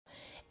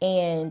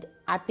And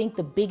I think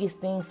the biggest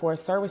thing for a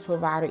service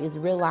provider is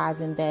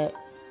realizing that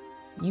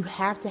you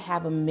have to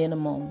have a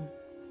minimum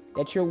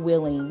that you're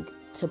willing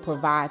to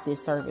provide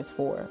this service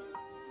for.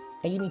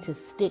 And you need to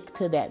stick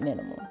to that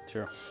minimum.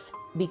 Sure.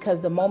 Because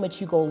the moment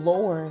you go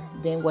lower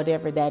than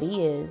whatever that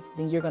is,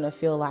 then you're gonna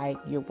feel like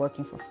you're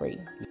working for free.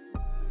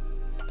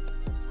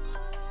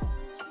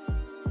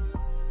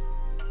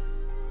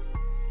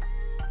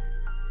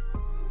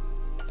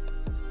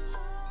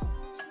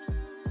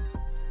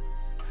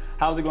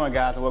 How's it going,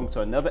 guys? And welcome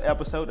to another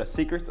episode of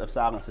Secrets of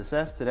Silent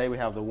Success. Today we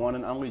have the one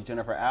and only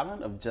Jennifer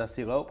Allen of Just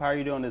Elope. How are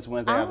you doing this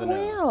Wednesday afternoon?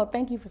 Well,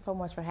 thank you so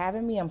much for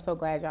having me. I'm so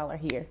glad y'all are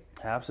here.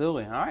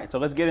 Absolutely. All right, so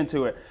let's get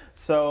into it.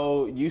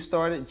 So you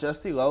started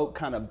Just Elope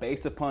kind of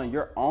based upon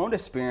your own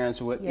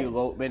experience with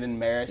elopement and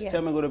marriage. Yes.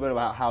 Tell me a little bit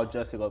about how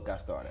Just Elope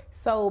got started.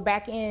 So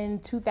back in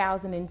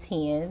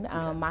 2010,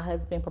 my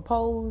husband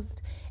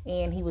proposed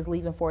and he was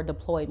leaving for a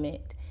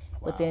deployment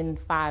within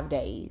 5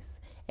 days.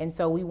 And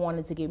so we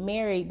wanted to get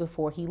married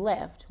before he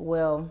left.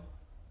 Well,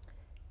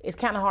 it's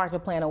kind of hard to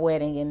plan a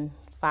wedding in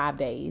 5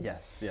 days.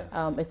 Yes, yes.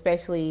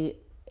 Especially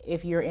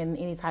if you're in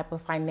any type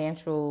of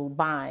financial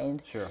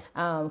bind. Sure.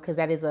 Because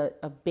that is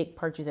a big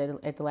purchase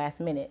at the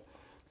last minute.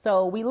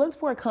 So we looked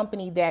for a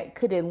company that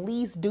could at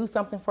least do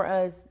something for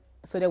us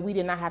so that we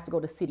did not have to go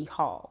to City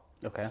Hall.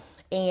 Okay.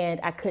 And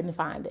I couldn't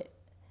find it.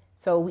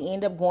 So we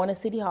ended up going to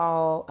City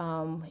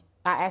Hall.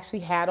 I actually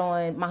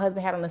my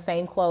husband had on the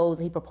same clothes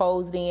he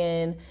proposed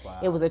in. Wow.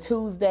 It was a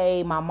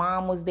Tuesday. My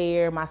mom was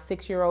there, my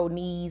 6-year-old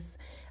niece.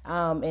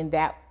 And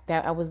that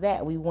was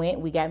that. We went,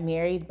 we got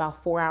married.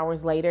 About 4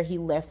 hours later, he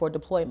left for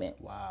deployment.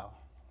 Wow.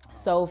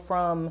 So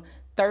from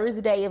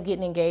Thursday of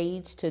getting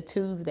engaged to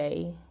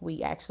Tuesday,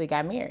 we actually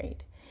got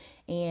married.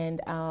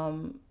 And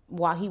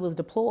while he was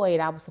deployed,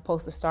 I was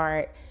supposed to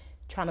start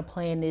trying to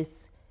plan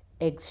this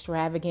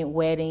extravagant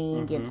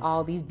wedding and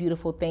all these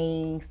beautiful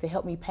things to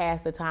help me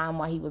pass the time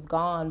while he was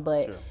gone.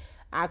 But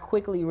I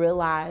quickly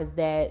realized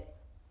that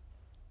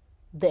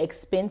the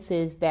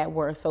expenses that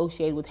were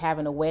associated with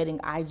having a wedding,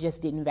 I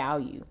just didn't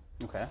value.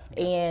 Okay.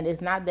 And it's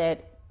not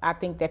that I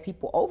think that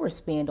people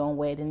overspend on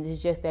weddings.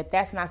 It's just that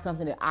that's not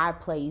something that I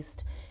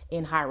placed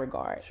in high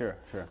regard. Sure.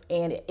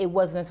 And it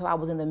wasn't until I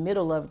was in the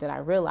middle of it that I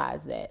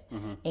realized that.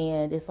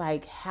 And it's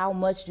like, how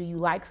much do you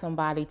like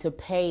somebody to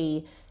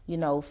pay,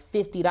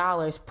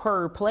 $50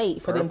 per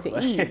plate for them to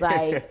eat?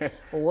 Like,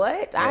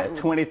 what? Yeah,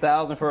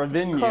 $20,000 for a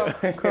venue.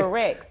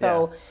 Correct.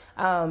 So,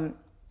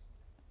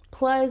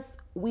 plus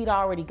we were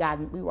already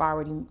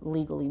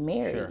legally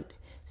married. Sure.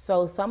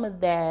 So some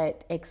of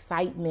that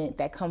excitement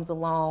that comes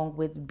along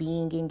with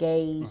being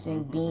engaged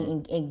and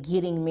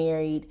getting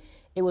married,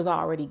 it was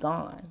already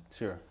gone.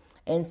 Sure.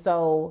 And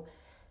so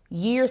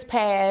years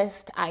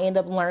passed, I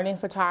ended up learning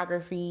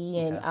photography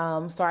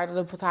and started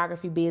a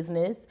photography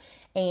business.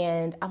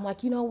 And I'm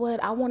like, you know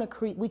what? I want to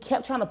create. We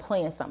kept trying to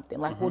plan something.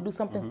 Like we'll do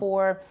something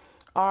for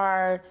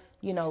our,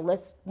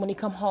 when he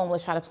come home,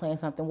 let's try to plan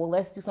something. Well,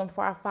 let's do something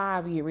for our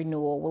 5-year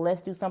renewal. Well,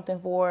 let's do something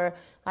for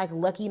like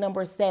lucky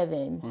number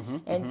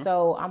 7. And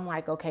so I'm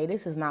like, okay,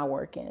 this is not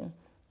working.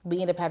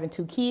 We ended up having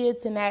 2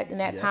 kids in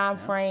that time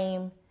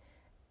frame.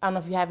 I don't know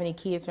if you have any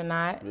kids or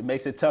not. It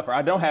makes it tougher.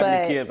 I don't have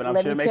any kids, but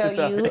I'm sure it makes it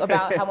tougher. Let me tell you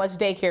about how much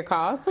daycare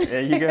costs.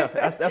 There you go.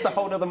 That's a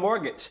whole nother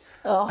mortgage.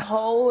 A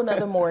whole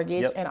nother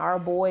mortgage. And our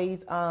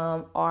boys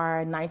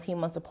are 19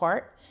 months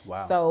apart.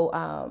 Wow. So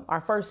our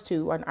first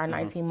 2 are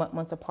 19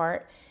 months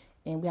apart.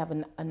 And we have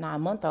a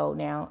 9-month-old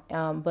now.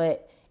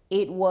 But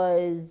it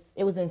was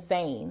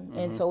insane.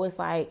 And so it's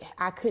like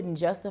I couldn't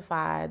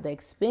justify the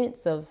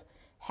expense of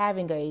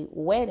having a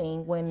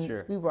wedding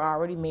when we were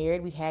already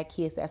married. We had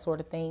kids, that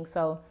sort of thing.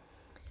 So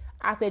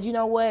I said, you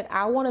know what?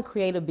 I want to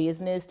create a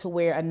business to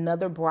where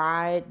another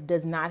bride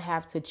does not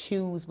have to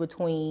choose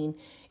between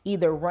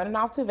either running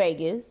off to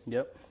Vegas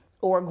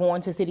or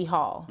going to City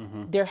Hall.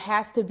 There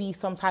has to be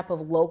some type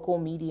of local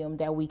medium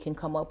that we can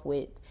come up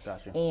with.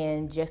 Gotcha.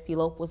 And Just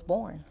Elope was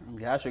born.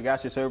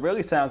 Gotcha. So it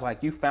really sounds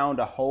like you found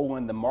a hole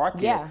in the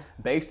market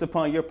based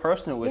upon your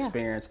personal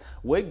experience.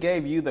 What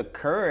gave you the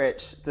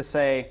courage to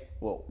say,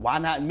 well, why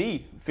not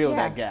me fill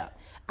that gap?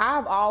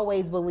 I've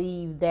always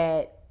believed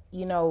that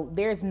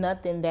there's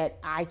nothing that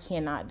I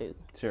cannot do.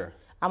 Sure.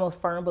 I'm a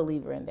firm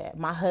believer in that.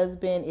 My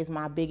husband is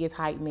my biggest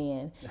hype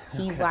man.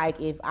 He's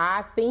like, if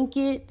I think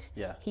it,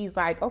 he's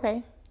like,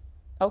 okay.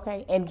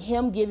 And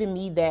him giving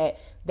me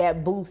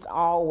that boost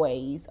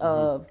always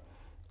of,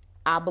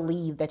 I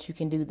believe that you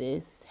can do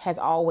this, has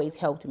always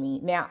helped me.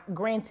 Now,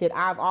 granted,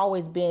 I've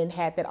always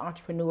had that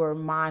entrepreneur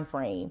mind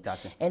frame.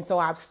 Gotcha. And so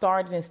I've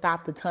started and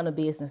stopped a ton of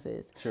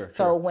businesses.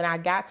 So when I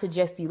got to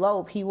Just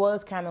Elope, he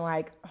was kind of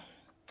like,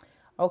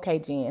 okay,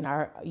 Jen,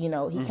 he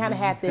kind of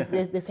had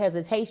this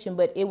hesitation,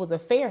 but it was a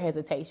fair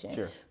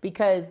hesitation.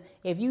 Because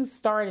if you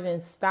started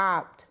and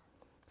stopped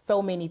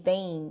so many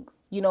things,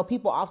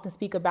 people often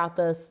speak about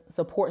the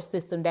support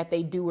system that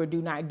they do or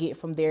do not get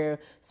from their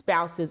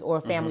spouses or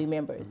family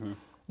members.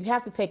 you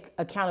have to take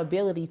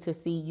accountability to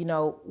see, you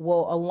know,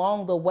 well,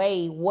 along the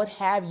way, what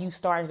have you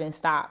started and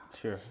stopped?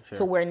 Sure.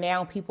 To where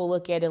now people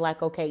look at it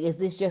like, okay, is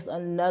this just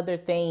another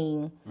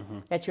thing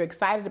that you're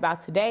excited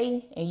about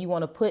today and you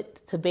want to put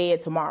to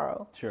bed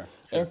tomorrow? Sure.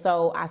 And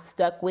so I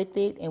stuck with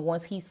it. And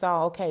once he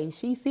saw, okay,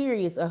 she's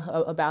serious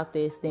about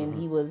this, then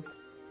he was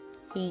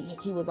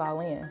all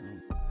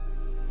in.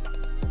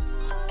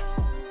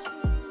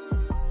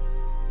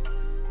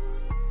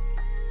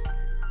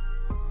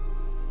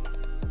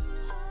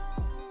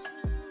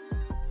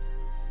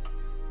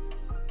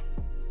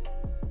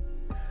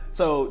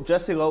 So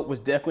Just Elope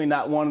was definitely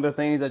not one of the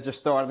things that just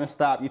started and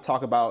stopped. You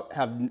talk about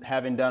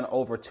having done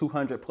over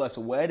 200 plus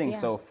weddings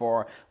so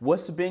far.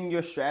 What's been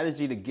your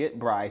strategy to get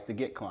brides, to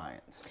get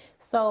clients?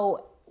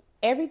 So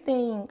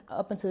everything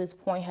up until this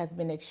point has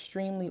been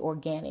extremely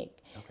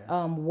organic.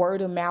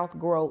 Word of mouth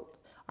growth.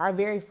 Our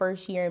very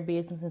first year in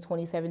business in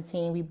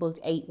 2017, we booked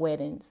 8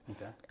 weddings.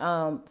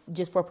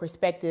 Just for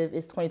perspective,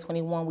 it's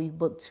 2021, we've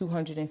booked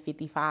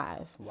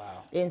 255. Wow.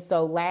 And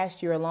so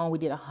last year alone, we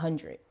did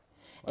 100.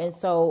 Wow. And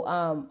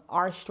so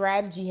our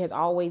strategy has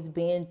always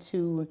been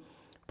to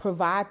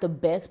provide the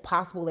best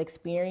possible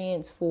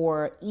experience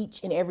for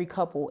each and every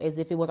couple as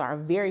if it was our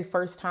very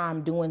first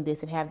time doing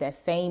this and have that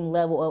same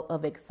level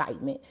of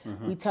excitement.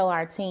 We tell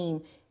our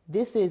team,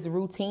 this is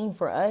routine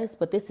for us,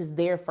 but this is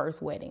their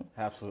first wedding.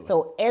 Absolutely.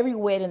 So every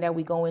wedding that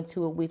we go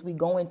into it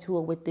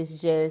with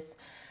this just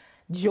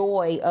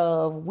joy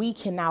of, we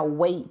cannot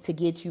wait to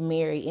get you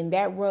married, and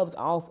that rubs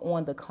off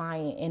on the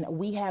client. And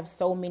we have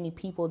so many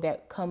people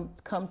that come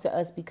to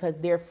us because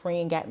their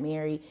friend got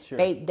married. Sure.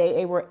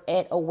 They were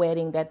at a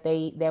wedding that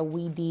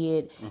we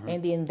did,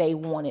 and then they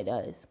wanted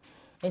us.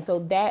 And so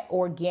that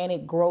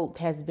organic growth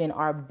has been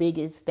our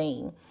biggest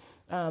thing.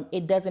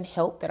 It doesn't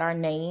help that our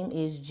name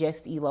is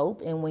Just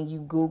Elope, and when you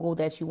Google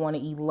that you want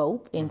to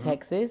elope in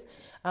Texas,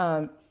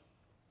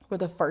 we're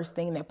the first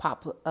thing that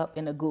popped up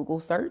in a Google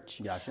search.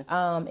 Gotcha.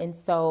 And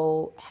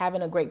so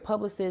having a great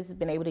publicist has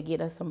been able to get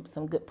us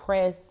some good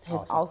press,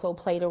 has also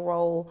played a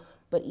role.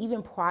 But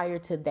even prior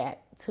to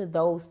that, to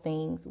those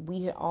things,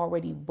 we had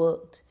already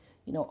booked,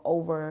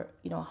 over,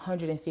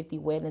 150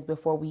 weddings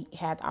before we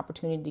had the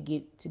opportunity to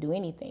get to do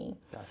anything.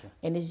 Gotcha.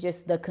 And it's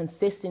just the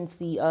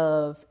consistency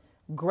of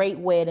great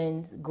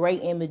weddings,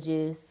 great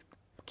images,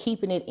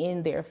 keeping it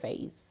in their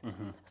face.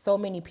 So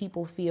many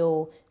people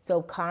feel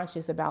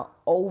self-conscious about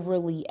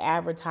overly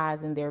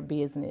advertising their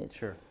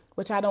business,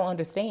 which I don't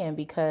understand,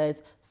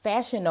 because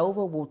Fashion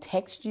Nova will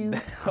text you,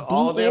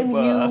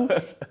 DM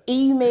you,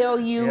 email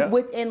you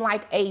within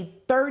like a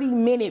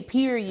 30-minute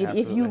period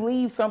if you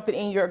leave something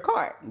in your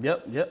cart.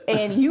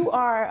 And you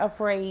are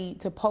afraid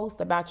to post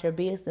about your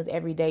business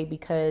every day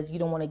because you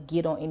don't want to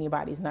get on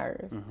anybody's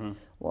nerve.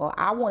 Well,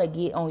 I want to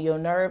get on your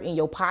nerve, in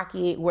your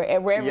pocket,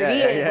 wherever it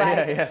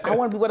is. I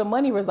want to be where the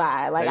money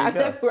resides. Like,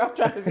 that's where I'm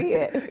trying to be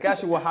at.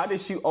 Gotcha. Well, how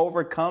did you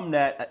overcome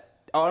that?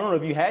 I don't know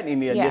if you had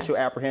any initial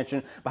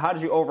apprehension, but how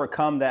did you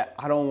overcome that?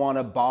 I don't want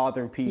to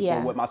bother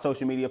people with my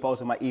social media posts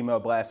and my email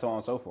blasts, so on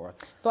and so forth.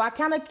 So I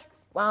kind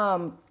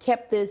of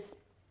kept this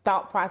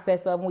thought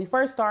process of, when we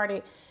first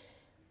started,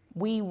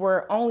 we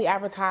were only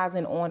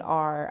advertising on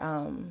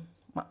our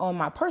on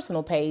my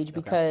personal page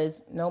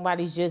because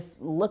nobody's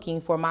just looking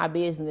for my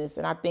business.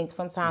 And I think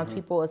sometimes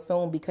people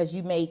assume because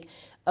you make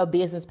a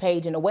business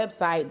page and a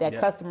website that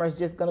customers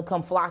just going to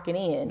come flocking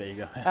in. There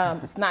you go.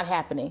 It's not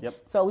happening.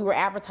 So we were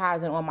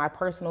advertising on my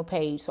personal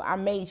page. So I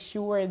made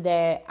sure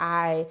that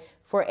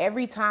for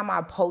every time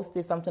I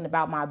posted something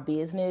about my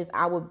business,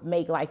 I would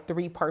make like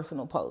 3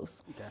 personal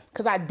posts.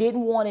 Because I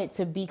didn't want it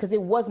to be, because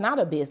it was not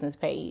a business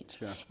page.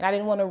 And I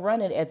didn't want to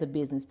run it as a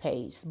business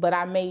page. But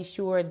I made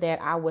sure that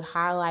I would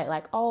highlight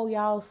like, oh,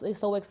 y'all, it's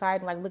so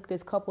exciting. Like, look at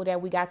this couple that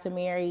we got to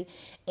marry.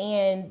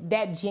 And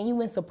that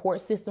genuine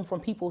support system from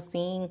people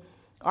seeing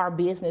our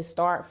business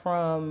start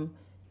from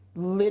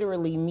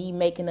literally me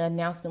making an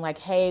announcement like,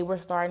 hey, we're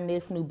starting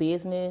this new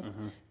business,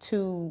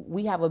 to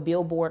we have a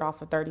billboard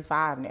off of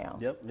 35 now.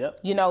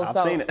 I've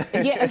seen it.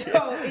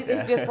 So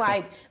it's just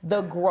like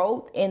the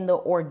growth and the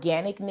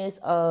organicness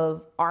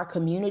of our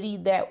community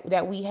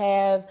that we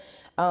have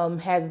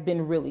has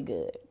been really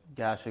good.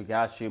 Got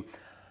you.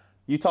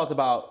 You talked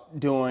about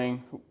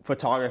doing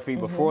photography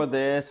before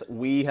this.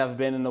 We have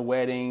been in the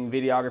wedding,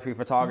 videography,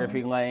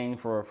 photography lane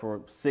for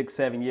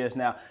 6-7 years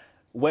now.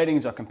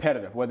 Weddings are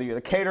competitive, whether you're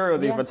the caterer or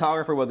the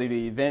photographer, whether you're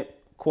the event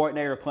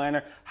coordinator,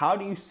 planner. How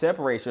do you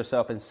separate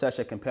yourself in such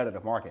a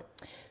competitive market?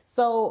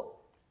 So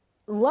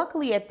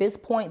luckily at this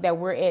point that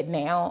we're at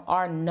now,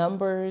 our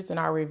numbers and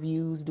our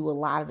reviews do a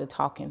lot of the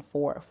talking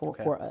for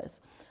us.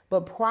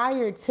 But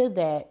prior to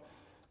that,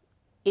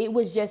 it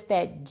was just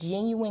that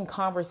genuine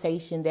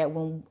conversation that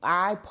when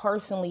I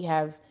personally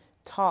have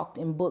talked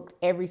and booked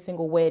every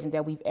single wedding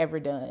that we've ever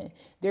done,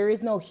 there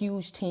is no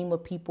huge team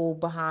of people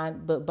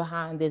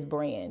behind this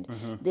brand.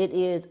 It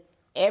is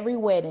every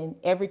wedding,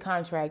 every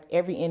contract,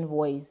 every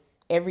invoice,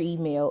 every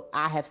email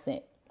I have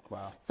sent.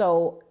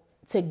 So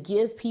to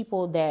give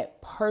people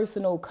that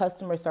personal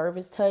customer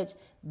service touch,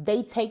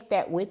 they take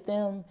that with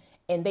them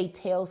and they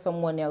tell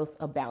someone else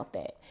about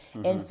that.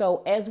 And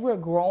so as we're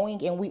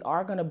growing and we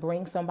are going to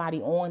bring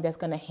somebody on that's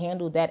going to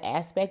handle that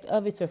aspect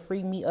of it to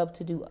free me up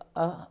to do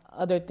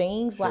other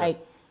things, like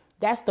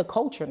that's the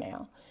culture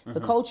now.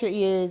 The culture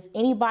is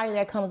anybody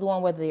that comes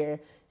on, whether they're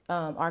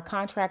our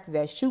contractors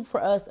that shoot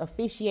for us,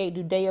 officiate,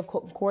 do day of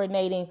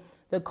coordinating,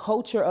 the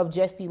culture of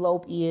Just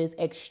Elope is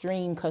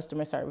extreme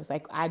customer service.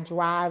 Like I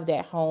drive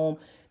that home.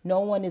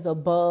 No one is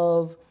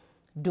above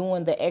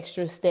doing the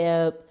extra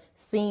step,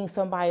 seeing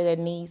somebody that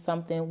needs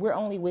something. We're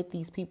only with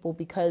these people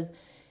because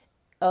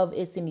of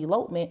it's an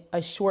elopement,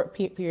 a short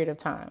period of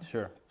time.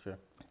 Sure.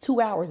 2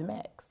 hours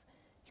max.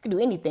 You can do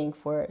anything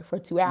for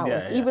 2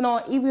 hours. Yeah.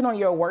 Even on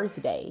your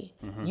worst day,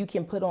 you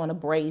can put on a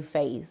brave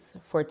face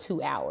for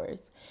 2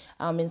 hours.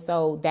 And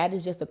so that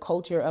is just the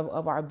culture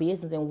of our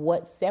business. And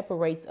what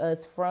separates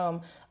us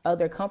from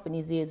other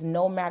companies is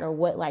no matter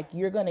what, like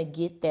you're going to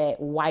get that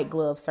white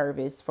glove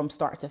service from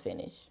start to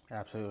finish.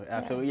 Absolutely.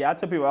 Yeah, I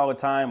tell people all the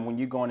time, when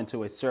you're going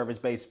into a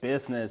service-based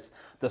business,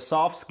 the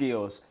soft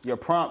skills, your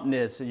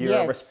promptness,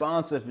 your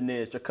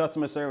responsiveness, your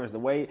customer service, the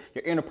way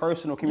your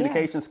interpersonal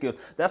communication skills,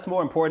 that's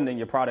more important than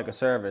your product or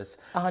service.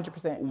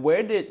 100%.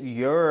 Where did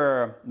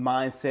your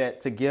mindset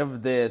to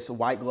give this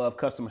white glove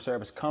customer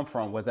service come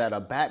from? Was that a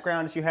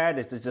background that you had?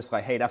 Is it just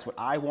like, hey, that's what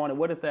I wanted?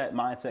 Where did that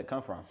mindset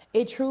come from?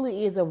 It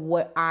truly is a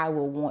what I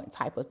will want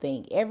type of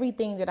thing.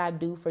 Everything that I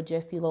do for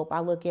Just Elope, I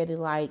look at it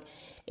like,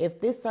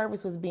 if this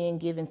service was being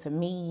given to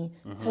me,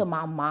 to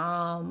my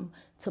mom,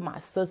 to my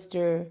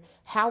sister,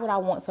 how would I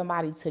want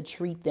somebody to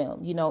treat them?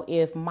 You know,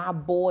 if my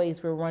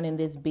boys were running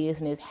this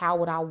business, how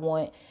would I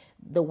want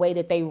the way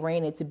that they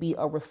ran it to be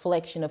a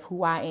reflection of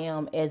who I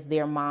am as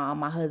their mom,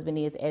 my husband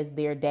is as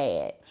their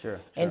dad. Sure.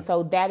 And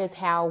so that is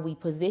how we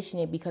position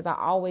it, because I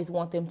always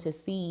want them to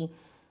see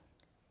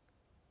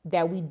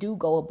that we do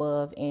go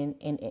above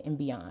and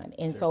beyond.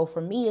 And so for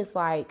me, it's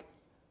like,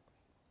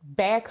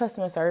 bad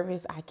customer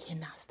service, I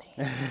cannot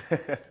stand.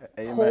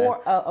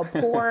 A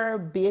poor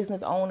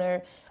business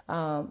owner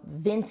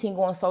venting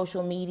on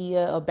social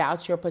media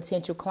about your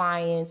potential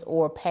clients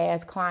or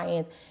past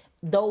clients,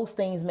 those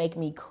things make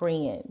me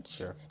cringe.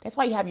 Sure. That's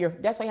why you have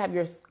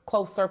your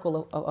close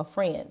circle of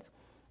friends.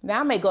 Now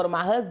I may go to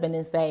my husband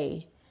and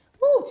say,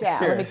 "Woo,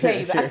 child, let me tell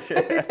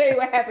you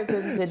what happened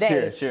to me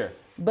today." Sure.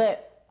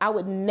 But I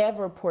would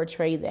never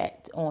portray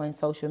that on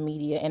social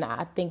media, and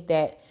I think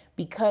that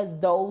because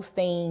those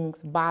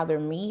things bother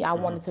me, I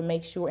wanted to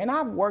make sure, and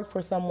I've worked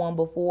for someone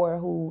before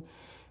who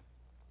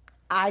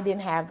I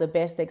didn't have the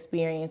best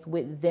experience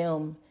with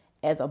them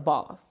as a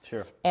boss.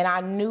 Sure. And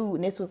I knew,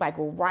 and this was like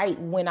right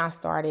when I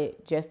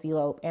started Just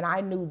Elope, and I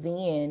knew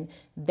then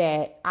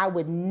that I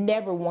would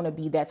never want to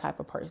be that type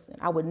of person.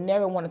 I would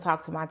never want to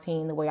talk to my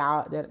team the way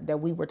that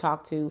we were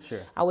talked to. Sure.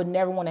 I would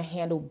never want to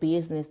handle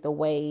business the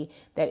way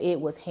that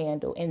it was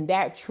handled. And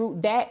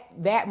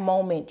that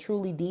moment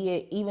truly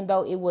did, even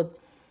though it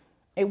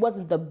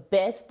wasn't the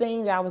best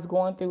thing that I was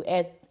going through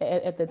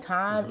at the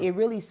time, it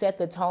really set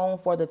the tone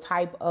for the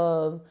type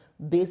of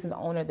business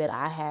owner that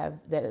I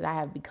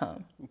have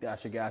become.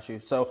 Got you.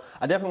 So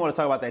I definitely want to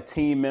talk about that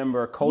team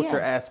member culture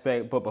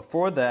aspect. But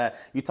before that,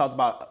 you talked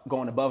about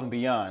going above and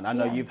beyond. I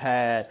know you've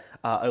had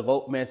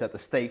elopements at the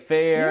state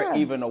fair,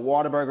 even a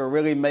Whataburger,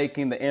 really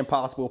making the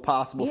impossible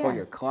possible for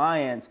your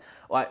clients.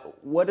 Like,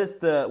 what is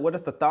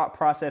the thought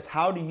process?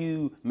 How do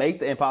you make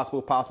the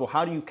impossible possible?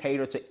 How do you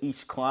cater to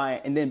each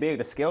client and then be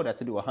able to scale that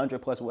to do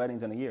 100+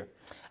 weddings in a year?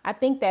 I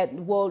think that,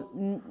 well,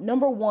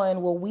 number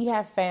one, what we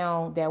have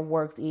found that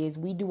works is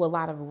we do a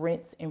lot of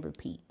rinse and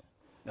repeat.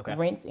 Okay.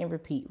 Rinse and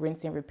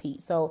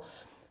repeat. So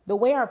the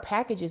way our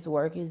packages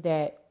work is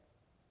that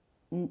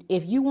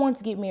if you want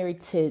to get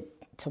married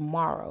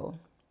tomorrow,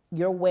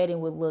 your wedding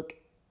would look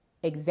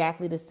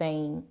exactly the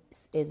same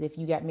as if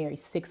you got married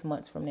 6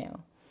 months from now.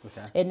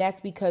 Okay. And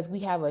that's because we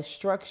have a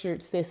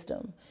structured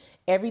system.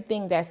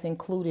 Everything that's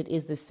included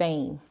is the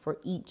same for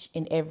each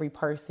and every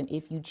person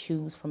if you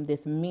choose from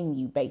this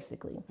menu,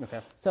 basically. Okay.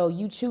 So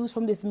you choose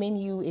from this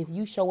menu. If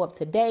you show up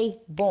today,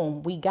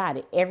 boom, we got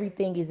it.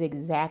 Everything is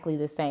exactly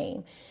the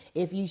same.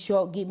 If you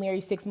get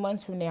married 6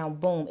 months from now,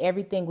 boom,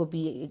 everything will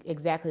be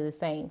exactly the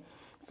same.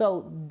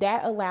 So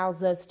that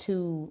allows us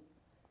to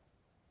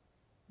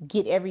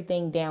get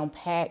everything down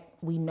packed.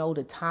 We know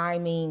the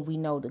timing, we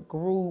know the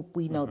group,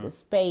 we know the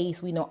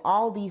space, we know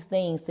all these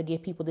things to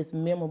give people this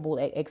memorable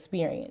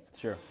experience.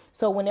 Sure.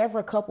 So whenever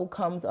a couple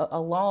comes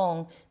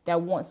along that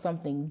wants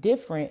something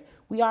different,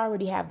 we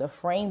already have the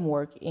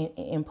framework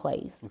in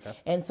place. Okay.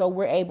 And so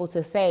we're able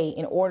to say,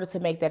 in order to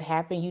make that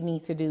happen, you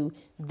need to do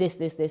this.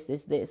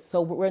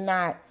 So we're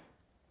not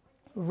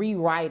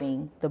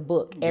rewriting the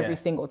book every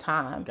single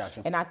time.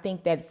 Gotcha. And I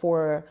think that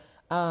for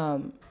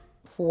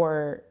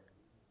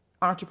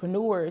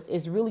entrepreneurs,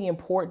 it's really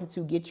important to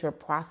get your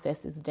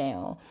processes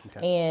down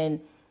and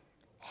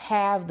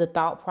have the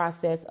thought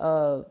process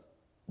of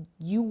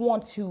you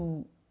want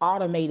to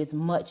automate as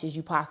much as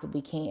you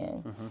possibly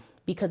can.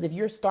 Because if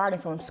you're starting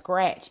from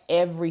scratch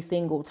every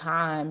single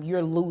time,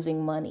 you're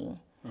losing money.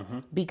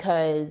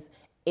 Because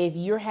if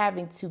you're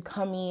having to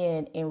come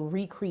in and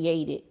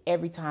recreate it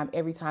every time,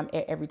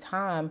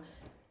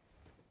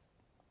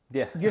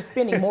 Yeah. You're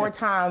spending more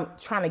time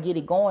trying to get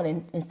it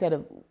going instead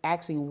of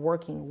actually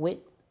working with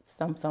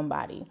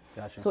somebody.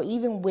 Gotcha. So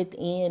even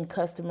within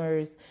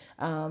customers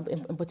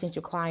and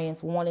potential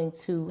clients wanting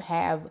to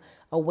have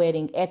a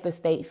wedding at the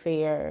state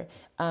fair,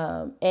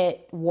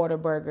 at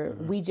Whataburger,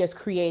 we just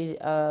created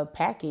a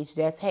package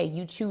that's, hey,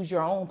 you choose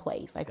your own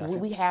place. Like Gotcha.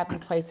 we have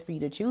these places for you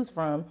to choose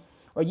from,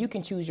 or you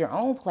can choose your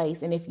own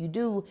place. And if you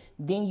do,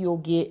 then you'll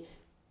get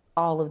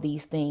all of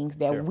these things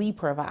that Sure. we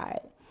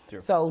provide. Sure.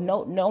 So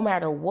no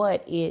matter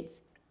what,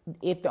 if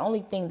the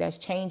only thing that's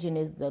changing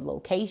is the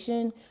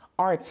location,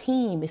 our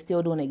team is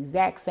still doing the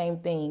exact same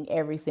thing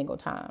every single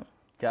time.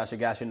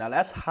 Gotcha. Now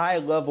that's high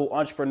level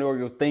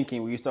entrepreneurial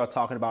thinking when you start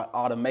talking about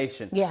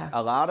automation. Yeah.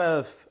 A lot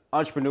of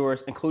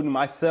entrepreneurs, including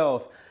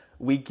myself,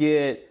 we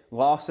get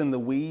lost in the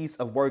weeds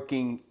of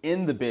working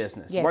in the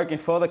business, Yes. working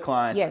for the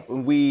clients. Yes.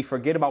 We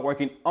forget about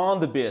working on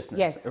the business,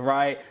 Yes.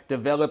 right?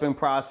 Developing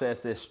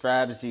processes,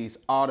 strategies,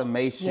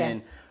 automation.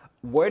 Yeah.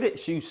 Where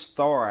did you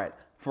start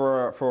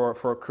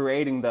for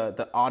creating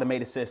the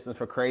automated systems,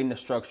 for creating the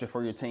structure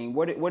for your team?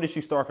 Where did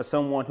you start for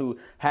someone who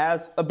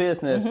has a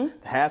business,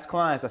 has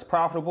clients that's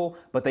profitable,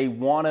 but they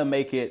want to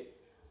make it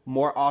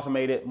more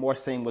automated, more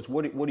seamless?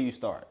 Where do you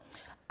start?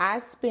 I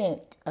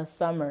spent a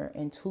summer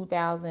in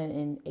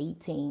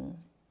 2018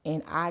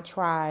 and I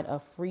tried a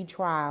free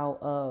trial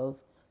of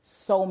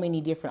so many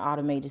different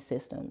automated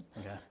systems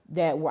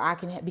that where I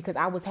can, because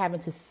I was having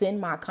to send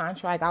my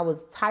contract. I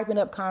was typing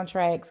up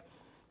contracts,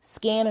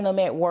 scanning them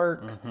at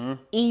work,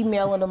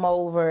 emailing them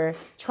over,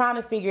 trying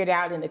to figure it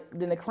out. And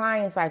then the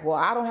client's like, well,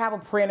 I don't have a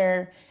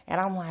printer. And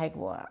I'm like,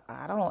 well,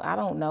 I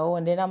don't know.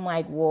 And then I'm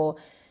like, well,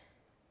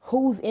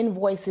 whose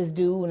invoices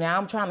due? Now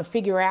I'm trying to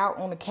figure out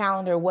on the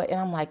calendar what, and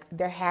I'm like,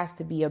 there has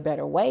to be a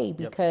better way,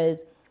 because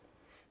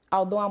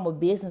although I'm a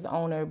business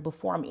owner,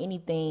 before I'm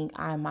anything,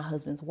 I'm my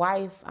husband's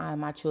wife, I'm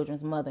my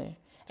children's mother.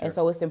 Sure. And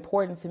so it's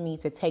important to me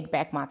to take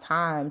back my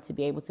time to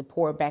be able to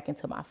pour back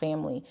into my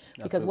family.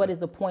 Because what is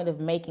the point of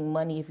making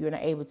money if you're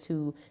not able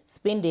to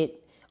spend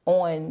it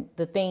on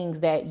the things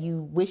that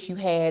you wish you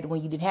had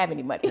when you didn't have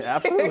any money?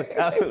 Absolutely.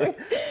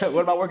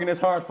 What am I working this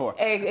hard for?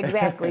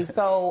 Exactly.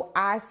 So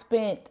I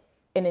spent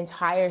an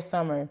entire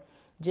summer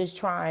just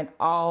trying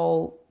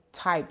all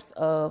types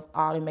of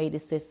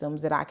automated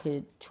systems that I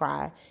could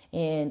try,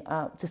 and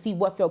to see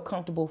what felt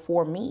comfortable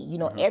for me. You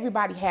know,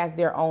 everybody has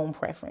their own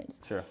preference.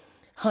 Sure.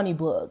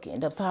 Honeybook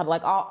and Upside,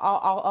 like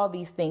all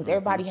these things.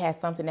 Everybody has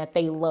something that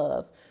they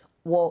love.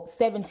 Well,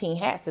 17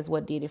 Hats is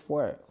what did it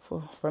for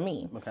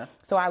me. Okay.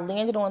 So I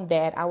landed on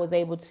that. I was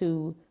able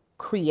to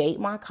create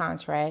my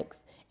contracts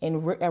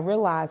and I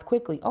realized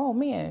quickly, oh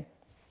man,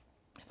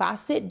 if I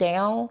sit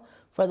down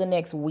for the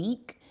next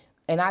week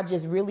and I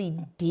just really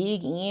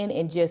dig in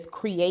and just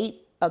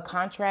create a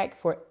contract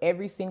for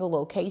every single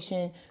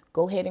location,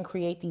 go ahead and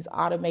create these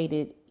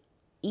automated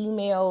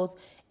emails.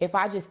 If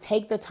I just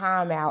take the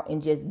time out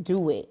and just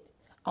do it,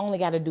 I only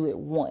got to do it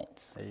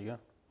once. There you go.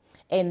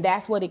 And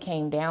that's what it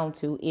came down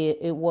to.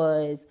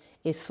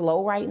 It's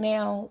slow right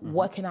now.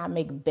 What can I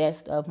make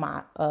best of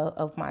my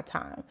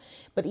time?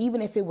 But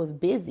even if it was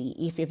busy,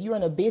 if you're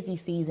in a busy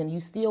season, you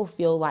still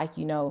feel like,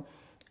 you know,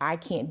 I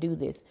can't do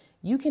this.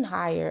 You can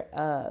hire,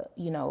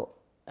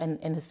 an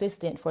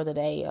assistant for the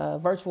day, a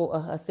virtual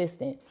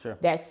assistant. Sure.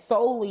 That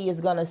solely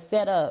is going to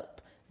set up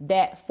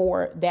that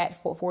for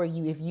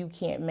you if you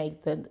can't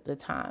make the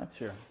time.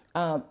 Sure.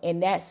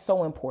 And that's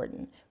so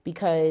important,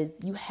 because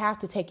you have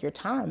to take your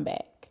time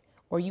back,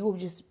 or you will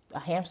just a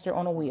hamster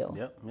on a wheel.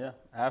 Yep. Yeah.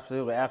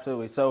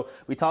 Absolutely. So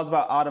we talked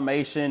about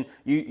automation.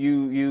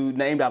 You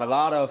named out a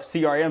lot of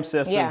CRM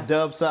systems. Yeah.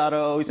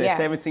 Dubsado. You said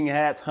 17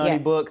 Hats,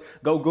 Honeybook. Yeah.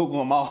 Go Google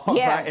them all,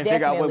 right, and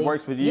figure out what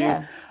works with you.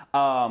 Yeah.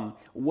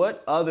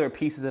 What other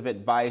pieces of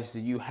advice do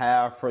you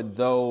have for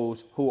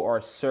those who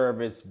are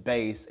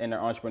service-based in their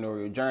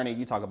entrepreneurial journey?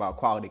 You talk about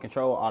quality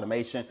control,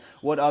 automation.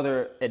 What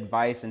other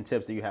advice and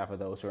tips do you have for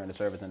those who are in the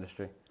service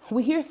industry?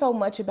 We hear so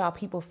much about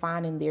people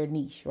finding their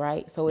niche,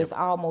 right? So it's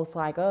almost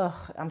like, oh,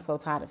 I'm so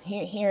tired of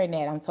hearing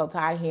that. I'm so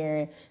tired of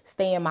hearing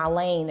stay in my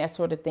lane, that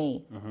sort of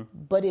thing.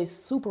 But it's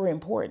super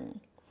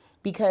important,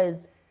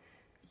 because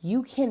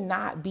you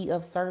cannot be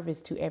of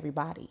service to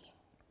everybody.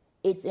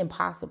 It's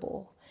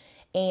impossible.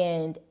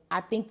 And I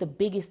think the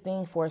biggest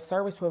thing for a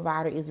service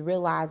provider is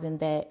realizing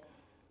that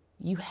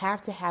you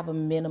have to have a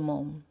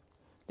minimum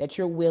that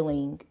you're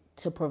willing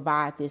to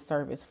provide this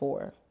service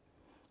for.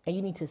 And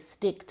you need to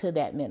stick to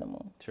that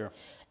minimum. Sure.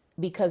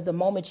 Because the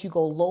moment you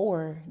go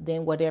lower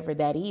than whatever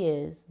that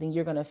is, then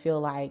you're going to feel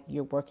like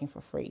you're working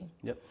for free.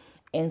 Yep.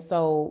 And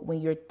so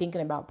when you're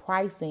thinking about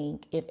pricing,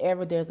 if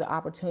ever there's an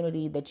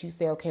opportunity that you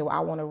say, okay, well, I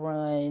want to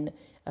run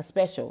a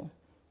special.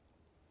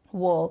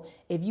 Well,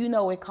 if you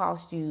know it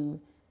costs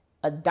you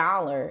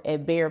 $1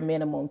 at bare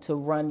minimum to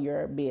run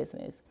your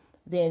business,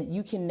 then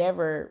you can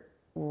never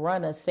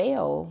run a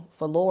sale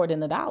for lower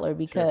than $1,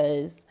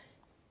 because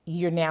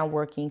you're now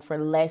working for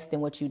less than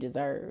what you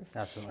deserve.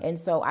 Absolutely. And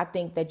so I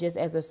think that just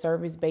as a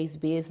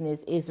service-based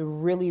business, it's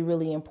really,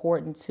 really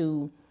important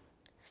to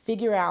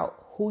figure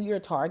out who your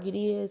target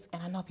is.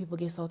 And I know people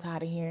get so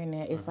tired of hearing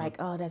that. It's like,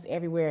 oh, that's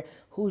everywhere.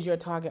 Who's your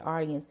target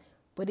audience?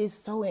 but it's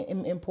so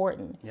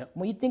important. Yep.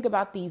 When you think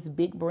about these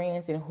big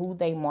brands and who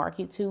they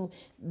market to,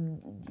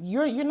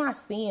 you're not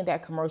seeing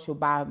that commercial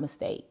by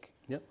mistake.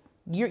 Yep.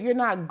 You're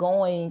not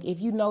going, if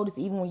you notice,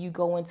 even when you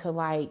go into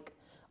like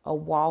a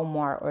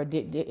Walmart or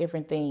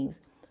different things,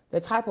 the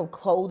type of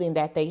clothing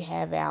that they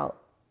have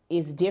out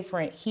is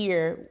different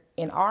here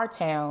in our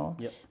town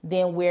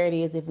than where it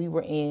is if we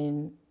were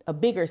in a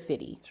bigger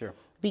city. Sure.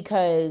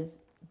 Because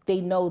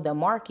they know the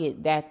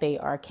market that they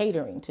are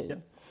catering to.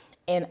 Yep.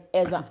 And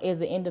as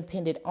an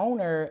independent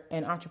owner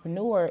and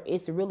entrepreneur,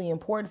 it's really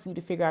important for you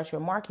to figure out your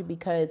market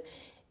because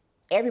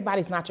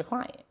everybody's not your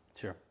client.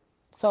 Sure.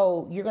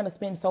 So you're going to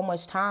spend so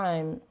much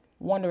time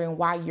wondering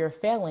why you're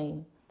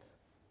failing,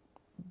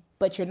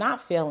 but you're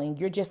not failing.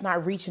 You're just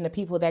not reaching the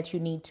people that you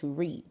need to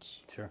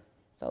reach. Sure.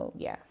 So,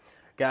 yeah.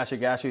 Got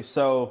you.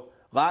 So,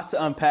 lot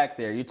to unpack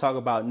there. You talk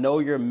about know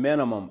your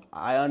minimum.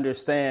 I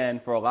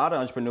understand for a lot of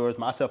entrepreneurs,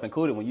 myself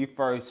included, when you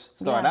first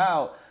start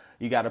out,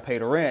 you got to pay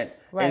the rent.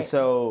 Right. And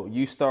so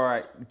you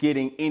start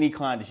getting any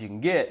client that you can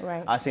get.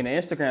 Right. I seen an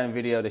Instagram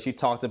video that you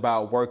talked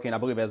about working, I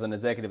believe, as an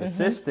executive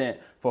assistant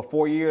for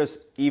 4 years,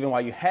 even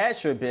while you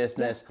had your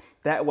business.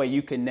 That way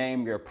you can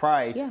name your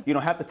price. You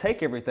don't have to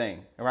take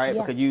everything, right?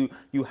 Because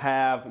you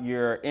have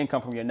your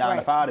income from your 9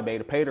 to 5 to be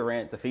able to pay the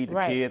rent, to feed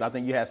the kids. I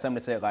think you had something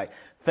that said like,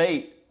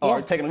 fate, or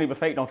taking a leap of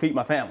faith, don't feed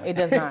my family. It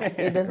does not.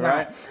 It does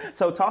right? not.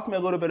 So talk to me a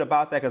little bit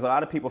about that, because a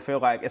lot of people feel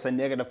like it's a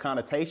negative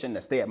connotation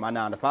to stay at my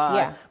 9 to 5.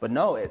 Yeah. But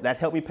no, that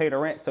helped me pay the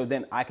rent, so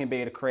then I can be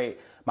able to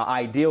create my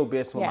ideal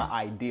business with my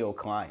ideal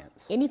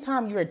clients.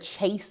 Anytime you're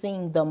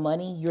chasing the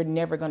money, you're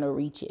never going to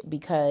reach it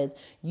because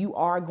you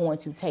are going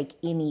to take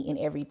any and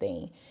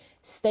everything.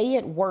 Stay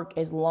at work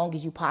as long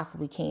as you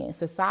possibly can.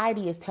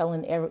 Society is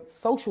telling,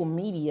 social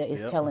media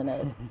is telling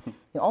us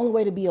the only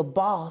way to be a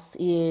boss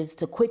is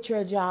to quit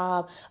your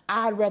job.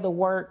 I'd rather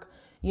work,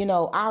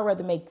 I'd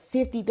rather make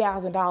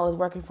 $50,000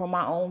 working for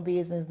my own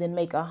business than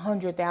make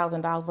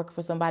 $100,000 working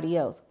for somebody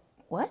else.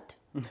 What?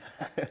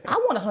 I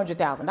want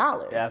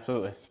 $100,000. Yeah,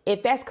 absolutely.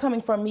 If that's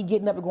coming from me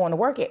getting up and going to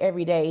work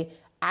every day,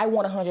 I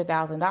want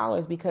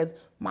 $100,000 because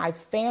my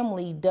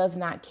family does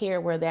not care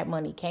where that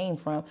money came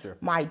from. Sure.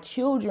 My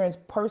children's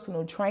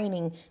personal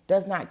training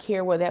does not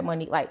care where that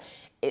money,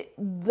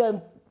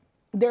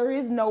 there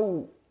is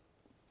no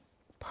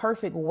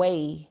perfect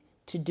way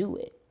to do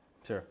it.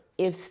 Sure.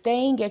 If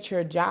staying at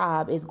your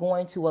job is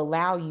going to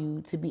allow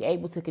you to be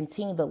able to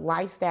continue the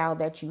lifestyle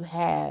that you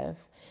have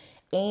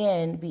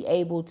and be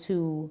able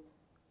to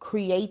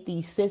create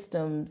these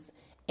systems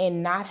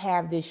and not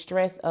have this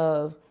stress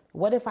of,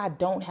 what if I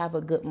don't have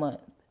a good month?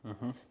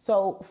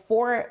 So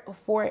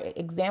for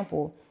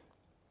example,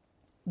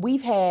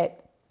 we've had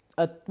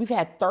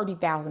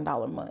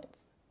 $30,000 months.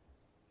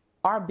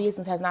 Our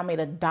business has not made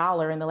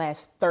 $1 in the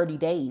last 30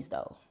 days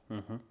though.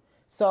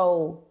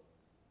 So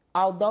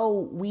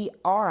although we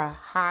are a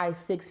high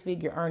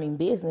 6-figure earning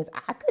business,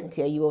 I couldn't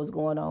tell you what was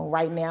going on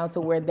right now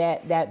to where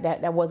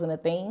that wasn't a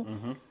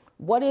thing.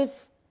 What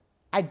if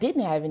I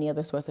didn't have any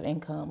other source of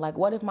income? Like,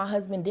 what if my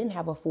husband didn't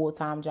have a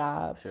full-time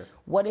job? Sure.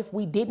 What if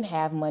we didn't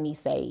have money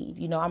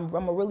saved? I'm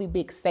a really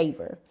big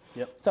saver.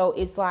 Yep. So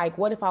it's like,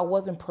 what if I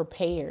wasn't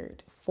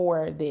prepared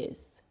for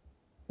this?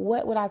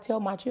 What would I tell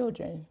my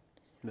children?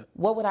 Yep.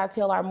 What would I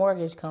tell our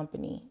mortgage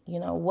company?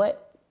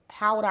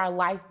 How would our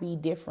life be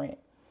different?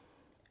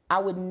 I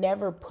would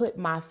never put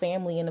my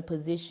family in a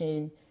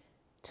position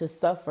to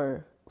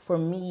suffer for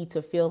me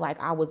to feel like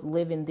I was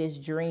living this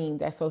dream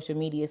that social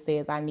media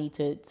says I need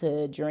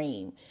to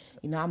dream.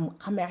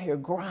 I'm out here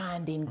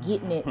grinding,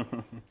 getting it.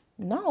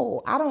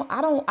 No, I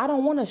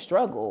don't want to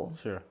struggle.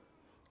 Sure.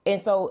 And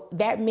so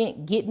that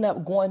meant getting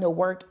up, going to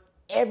work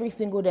every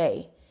single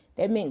day.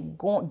 That meant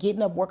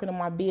getting up, working on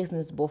my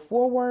business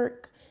before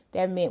work.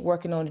 That meant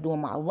working on it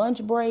during my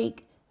lunch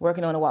break,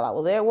 working on it while I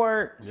was at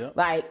work. Yep.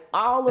 Like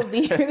all of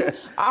these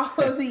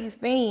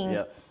things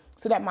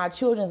so that my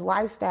children's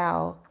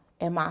lifestyle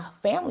and my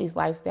family's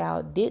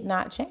lifestyle did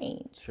not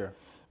change. Sure.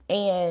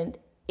 And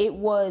it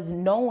was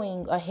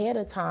knowing ahead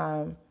of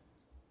time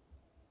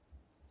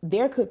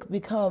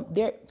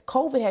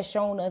COVID has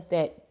shown us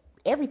that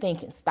everything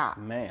can stop.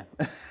 Man.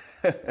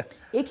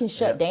 It can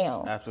shut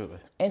down. Absolutely.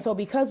 And so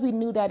because we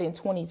knew that in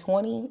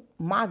 2020,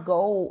 my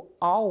goal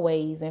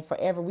always and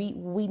forever, we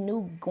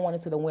knew going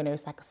into the winter,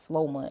 it's like a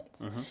slow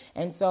month.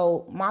 And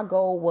so my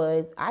goal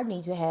was I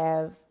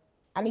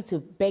need to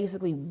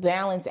basically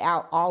balance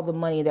out all the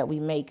money that we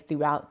make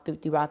throughout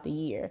the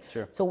year.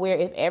 Sure. So where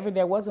if ever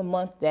there was a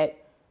month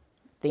that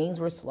things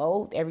were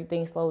slow,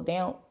 everything slowed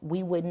down,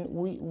 we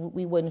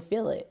wouldn't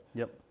feel it.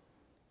 Yep.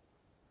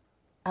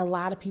 A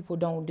lot of people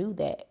don't do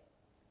that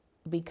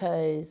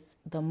because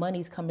the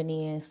money's coming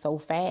in so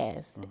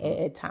fast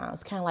at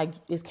times.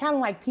 It's kind of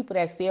like people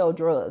that sell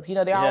drugs.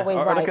 They're always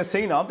or like the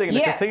casino. I'm thinking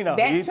the casino.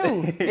 That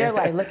too. They're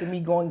like, look at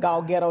me going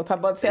gall ghetto, talking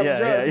about selling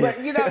drugs. But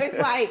it's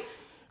like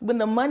when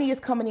the money is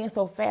coming in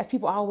so fast,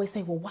 people always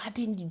say, well, why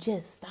didn't you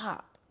just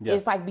stop? Yeah.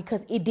 It's like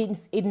because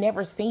it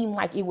never seemed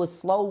like it was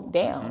slowed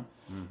down.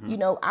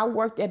 I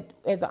worked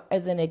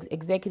as an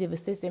executive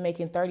assistant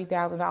making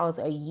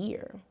 $30,000 a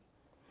year.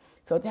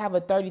 So to have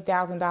a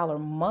 $30,000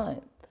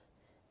 month,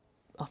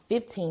 a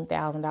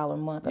 $15,000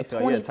 month, a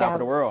 $20,000, you're top of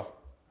the world.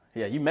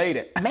 Yeah, you made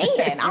it.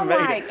 Man, I'm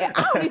like, I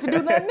don't need to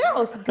do nothing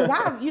else because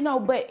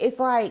but it's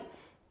like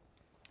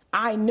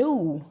I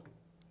knew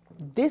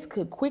this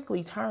could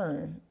quickly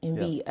turn and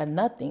be a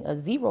nothing, a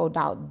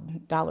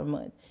 $0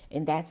 month,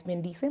 and that's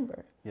been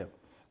December. Yep.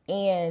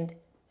 And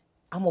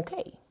I'm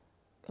okay.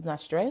 I'm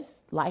not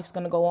stressed. Life's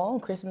gonna go on.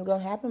 Christmas is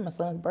gonna happen. My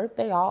son's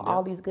birthday.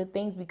 All these good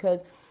things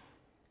because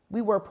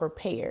we were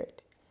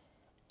prepared.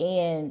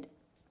 And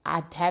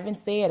I haven't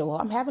said, well,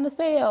 I'm having a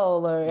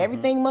sale or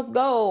everything must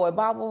go or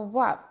blah blah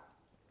blah.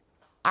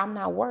 I'm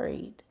not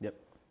worried. Yep.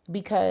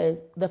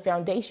 Because the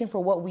foundation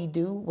for what we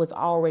do was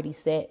already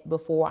set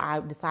before I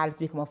decided to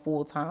become a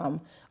full-time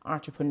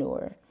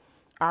entrepreneur.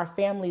 Our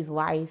family's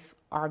life,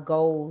 our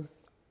goals,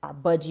 our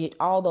budget,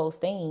 all those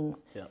things,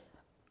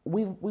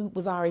 we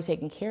was already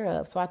taken care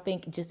of. So I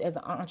think just as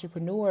an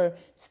entrepreneur,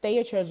 stay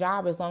at your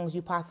job as long as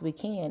you possibly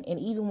can. And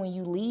even when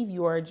you leave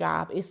your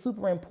job, it's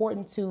super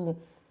important to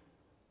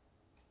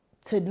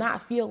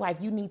not feel like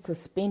you need to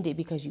spend it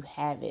because you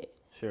have it.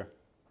 Sure.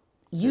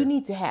 You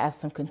need to have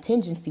some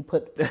contingency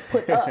put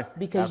up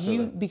because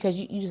you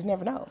just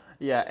never know.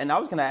 Yeah, and I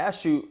was going to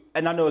ask you,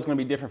 and I know it's going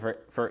to be different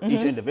for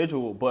each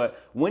individual, but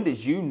when did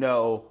you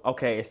know,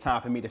 okay, it's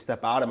time for me to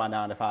step out of my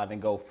 9-to-5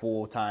 and go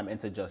full time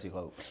into Just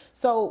Elope?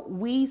 So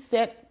we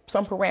set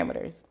some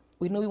parameters.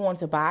 We knew we wanted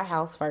to buy a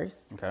house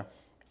first. Okay.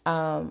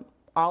 All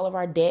of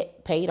our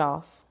debt paid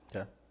off.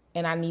 Okay.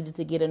 And I needed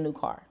to get a new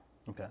car.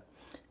 Okay.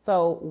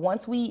 So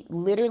once we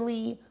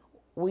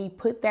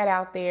put that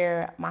out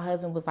there, my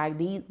husband was like,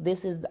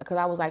 this is, because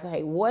I was like,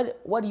 hey,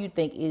 what do you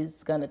think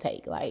is going to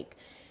take? Like,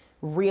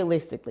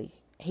 realistically,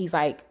 he's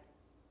like,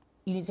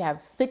 you need to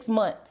have 6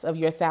 months of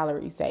your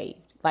salary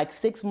saved. Like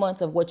 6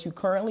 months of what you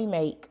currently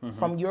make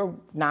from your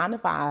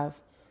 9-to-5.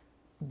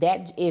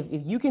 That if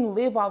you can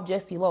live off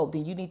Just Elope,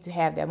 then you need to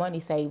have that money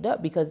saved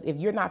up, because if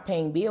you're not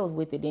paying bills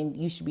with it, then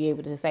you should be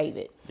able to save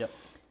it. Yep.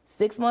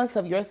 6 months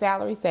of your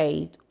salary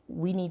saved.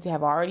 We need to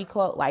have already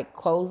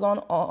closed on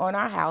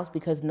our house,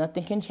 because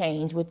nothing can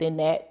change within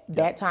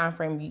that time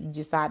frame. You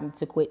decided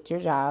to quit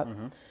your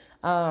job.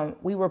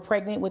 We were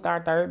pregnant with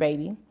our third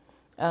baby,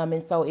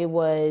 and so it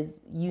was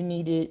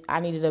I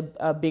needed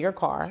a bigger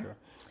car,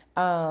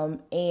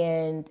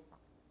 and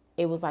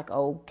it was like,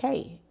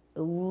 okay,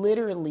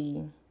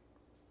 literally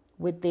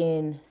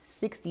within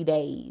 60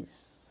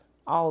 days,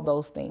 all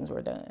those things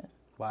were done.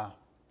 Wow.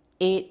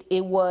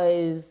 It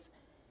was.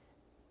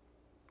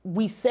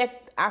 We set.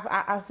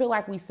 I feel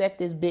like we set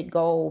this big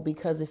goal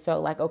because it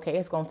felt like, okay,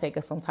 it's going to take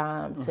us some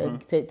time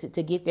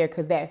to get there,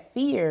 because that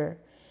fear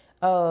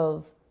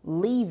of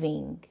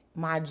leaving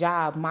my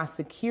job, my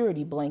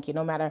security blanket,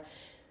 no matter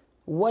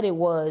what it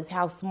was,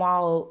 how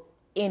small,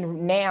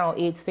 and now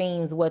it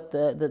seems what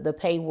the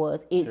pay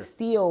was, it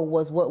still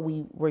was what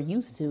we were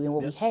used to and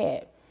what we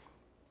had.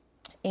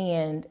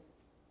 And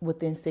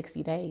within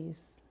 60 days,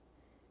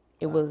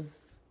 it was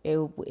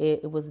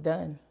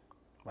done.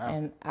 Wow.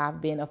 And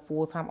I've been a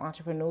full-time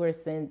entrepreneur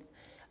since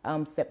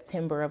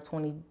September of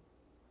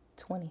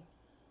 2020.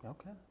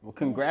 Okay. Well,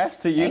 congrats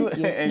to you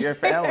and your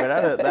family.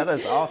 That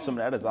is awesome.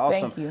 That is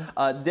awesome. Thank you.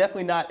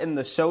 Definitely not in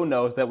the show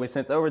notes that we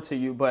sent over to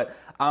you, but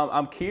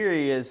I'm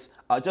curious,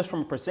 just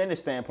from a percentage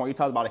standpoint, you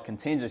talked about a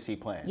contingency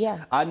plan.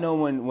 Yeah. I know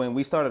when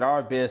we started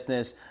our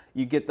business,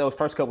 you get those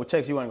first couple of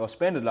checks, you want to go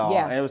spend it all.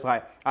 Yeah. And it was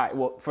like, all right,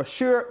 well, for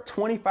sure,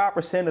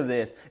 25% of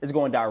this is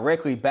going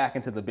directly back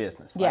into the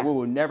business. Like, we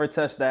will never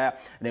touch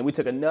that. And then we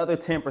took another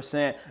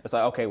 10%. It's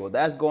like, okay, well,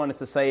 that's going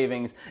into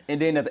savings. And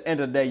then at the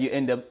end of the day, you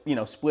end up,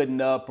 splitting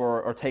up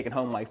or taking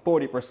home like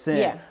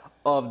 40%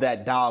 of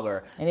that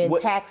dollar. And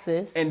then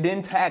taxes. And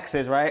then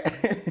taxes, right?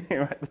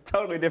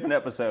 Totally different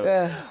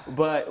episode.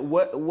 But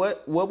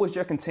what was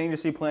your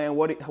contingency plan?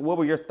 What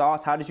were your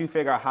thoughts? How did you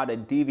figure out how to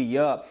divvy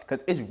up?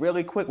 Because it's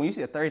really quick. When you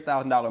see a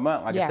 $30,000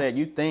 month, like I said,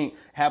 you think,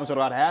 happens with a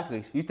lot of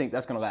athletes, you think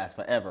that's going to last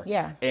forever.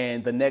 Yeah.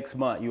 And the next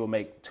month you will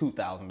make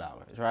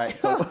 $2,000, right?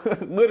 So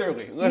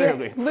literally.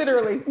 Yes,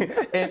 literally.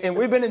 and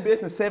we've been in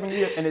business 7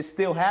 years and it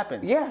still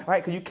happens. Yeah.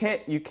 Right? Because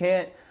you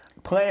can't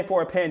plan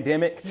for a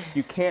pandemic. Yes.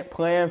 You can't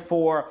plan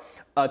for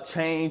a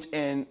change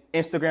in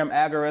Instagram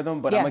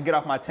algorithm, but I'm gonna get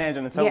off my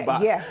tangent and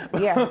soapbox.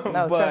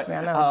 No, trust me,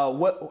 I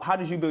know. How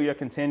did you build your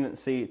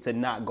contingency to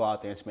not go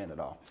out there and spend it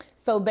all?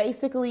 So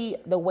basically,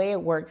 the way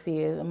it works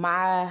is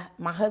my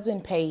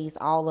husband pays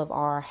all of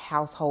our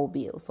household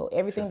bills. So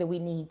everything that we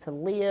need to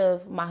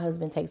live, my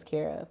husband takes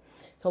care of.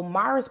 So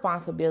my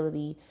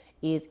responsibility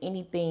is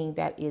anything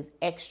that is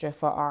extra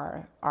for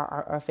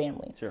our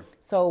family. Sure.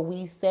 So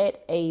we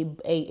set a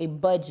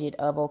budget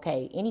of,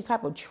 okay, any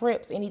type of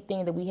trips,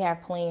 anything that we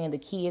have planned, the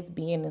kids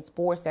being in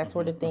sports, that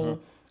sort of thing,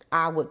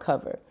 I would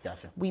cover.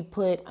 Gotcha. We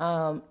put,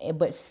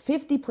 but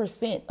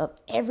 50% of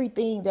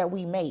everything that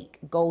we make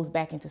goes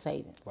back into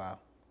savings. Wow.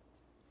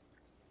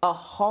 A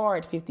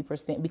hard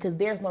 50%, because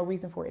there's no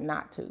reason for it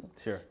not to.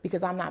 Sure.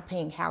 Because I'm not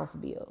paying house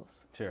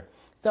bills. Sure.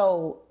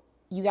 So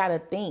you got to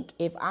think,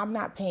 if I'm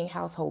not paying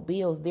household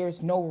bills,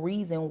 there's no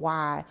reason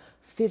why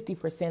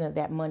 50% of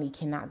that money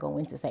cannot go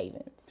into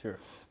savings. Sure.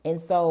 And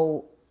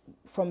so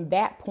from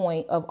that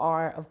point of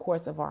our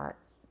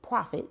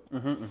profit,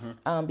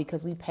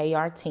 because we pay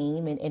our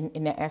team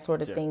and that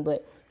sort of Sure. thing,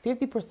 but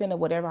 50% of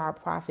whatever our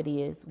profit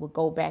is will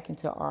go back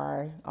into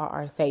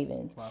our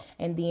savings. Wow.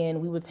 And then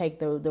we would take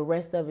the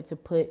rest of it to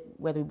put,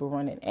 whether we're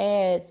running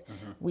ads,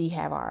 we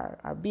have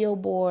our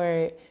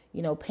billboard,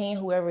 paying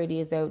whoever it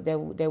is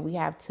that we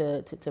have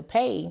to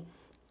pay.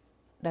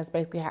 That's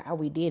basically how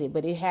we did it.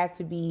 But it had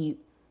to be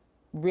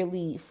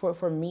really,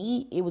 for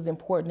me, it was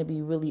important to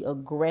be really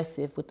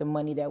aggressive with the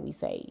money that we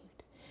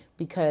saved,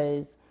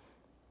 because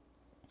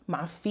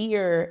my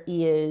fear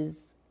is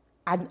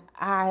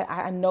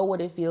I know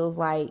what it feels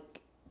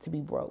like to be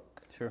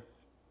broke. Sure.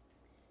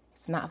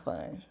 It's not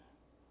fun.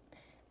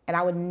 And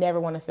I would never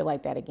want to feel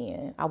like that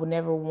again. I would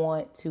never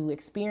want to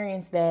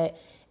experience that,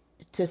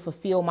 to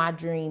fulfill my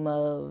dream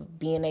of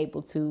being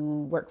able to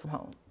work from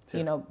home,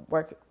 Sure.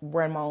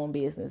 run my own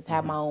business,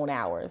 have my own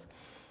hours.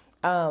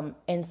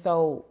 And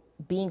so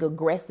being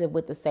aggressive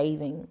with the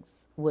savings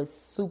was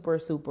super,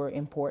 super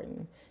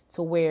important,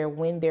 to where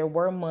when there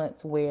were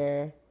months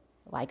where,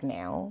 like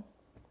now,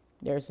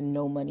 there's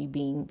no money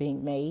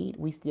being made,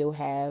 we still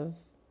have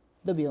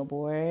the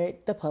billboard,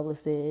 the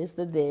publicist,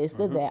 the this,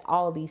 the that,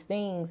 all of these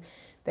things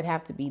that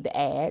have to be, the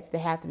ads that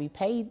have to be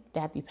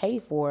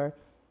paid for.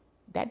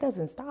 That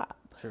doesn't stop.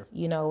 Sure.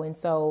 And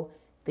so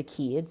the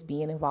kids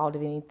being involved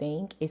in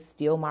anything is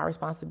still my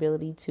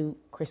responsibility. To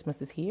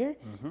Christmas is here.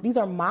 These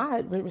are my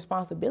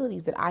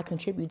responsibilities that I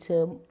contribute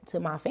to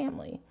my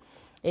family.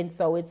 And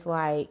so it's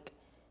like,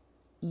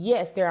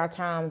 yes, there are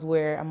times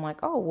where I'm like,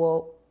 oh,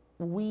 well,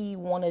 we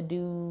want to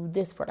do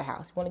this for the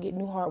house. We want to get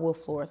new hardwood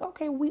floors.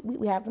 Okay,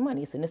 we have the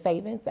money. It's in the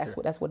savings. That's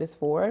Sure. what it's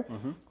for.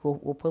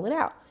 We'll pull it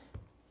out.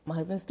 My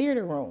husband's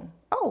theater room.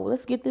 Oh,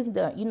 let's get this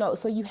done.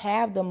 So you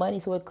have the money.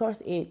 So of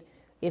course it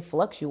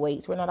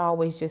fluctuates. We're not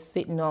always just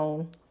sitting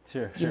on,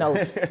 Sure.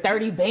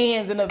 30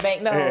 bands in the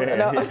bank. No.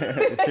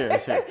 Sure.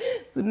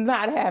 It's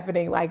not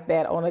happening like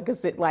that on a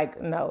cassette.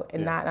 No,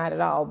 and not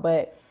at all.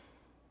 But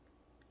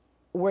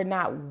we're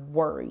not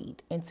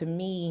worried. And to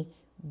me,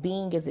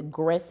 being as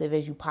aggressive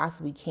as you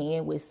possibly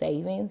can with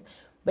savings,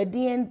 but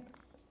then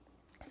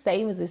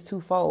savings is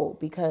twofold,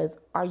 because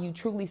are you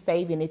truly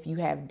saving if you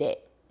have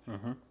debt?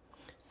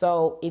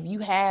 So if you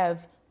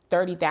have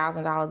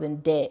 $30,000 in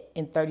debt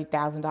and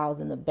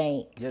 $30,000 in the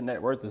bank, your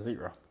net worth is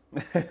zero.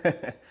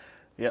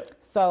 Yep.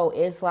 So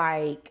it's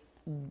like,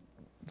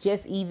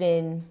 just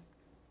even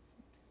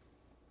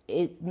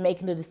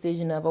making the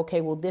decision of,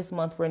 okay, well, this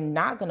month we're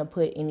not going to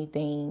put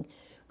anything.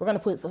 We're going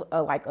to put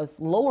a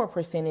lower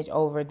percentage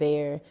over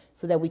there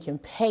so that we can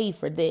pay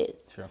for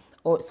this.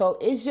 Sure. So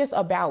it's just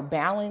about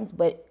balance.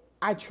 But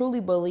I truly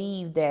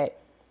believe that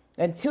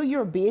until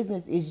your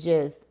business is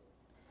just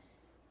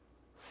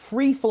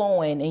free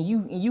flowing and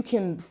you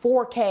can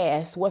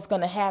forecast what's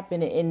going to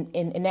happen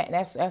and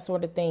that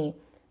sort of thing,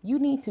 you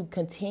need to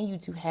continue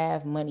to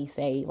have money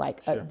saved.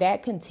 Sure.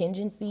 That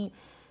contingency,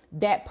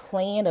 that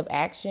plan of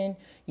action.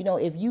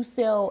 If you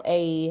sell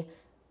a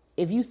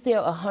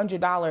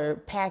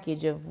 $100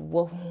 package of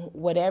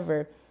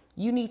whatever,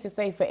 you need to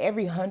say, for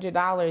every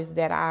 $100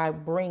 that I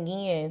bring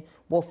in,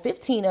 well,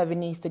 15 of it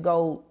needs to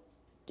go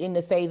in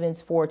the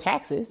savings for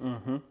taxes.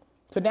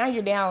 So now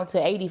you're down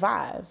to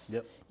 85.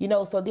 Yep.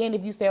 So then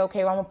if you say,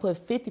 okay, well, I'm gonna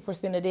put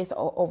 50% of this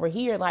over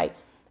here,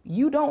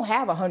 you don't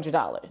have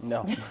 $100.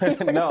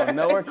 No,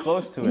 nowhere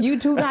close to it. You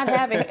do not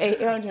have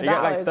 $100. You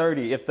got like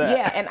 30, if that.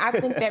 Yeah, and I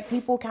think that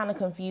people kind of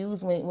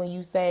confuse when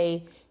you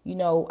say,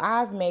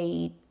 I've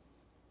made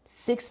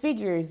 6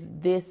 figures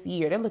this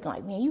year. They're looking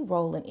like, man, you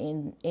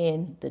rolling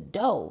in the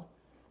dough.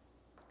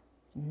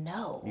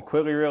 No. You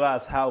quickly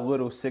realize how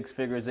little 6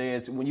 figures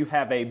is when you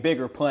have a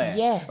bigger plan.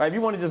 Yes. Right? If you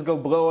want to just go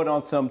blow it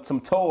on some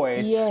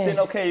toys, Yes. then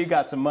okay, you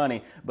got some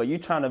money. But you're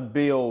trying to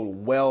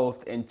build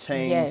wealth and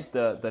change Yes.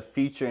 the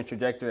future and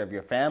trajectory of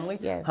your family.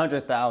 Yes.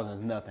 100,000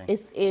 is nothing.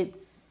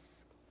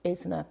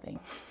 It's nothing.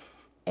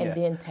 And Yeah.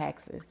 then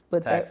taxes.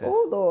 But Taxes.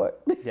 oh Lord.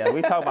 Yeah,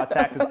 we talk about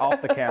taxes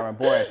off the camera.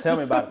 Boy, tell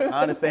me about it.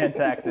 I understand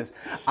taxes.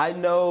 I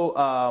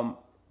know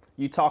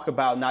you talk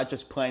about not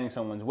just planning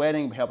someone's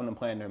wedding, but helping them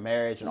plan their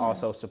marriage and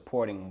also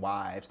supporting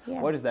wives. Yeah.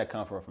 Where does that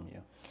come from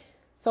you?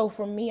 So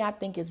for me, I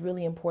think it's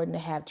really important to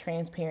have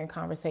transparent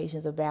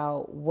conversations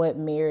about what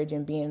marriage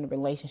and being in a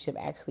relationship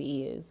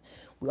actually is.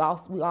 We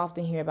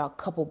often hear about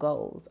couple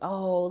goals.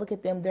 Oh, look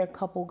at them, their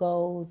couple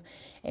goals.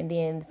 And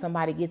then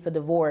somebody gets a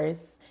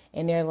divorce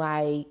and they're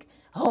like,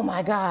 oh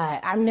my God,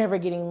 I'm never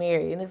getting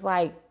married. And it's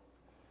like,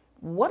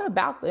 what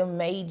about them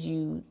made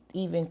you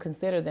even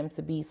consider them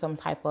to be some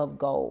type of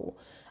goal?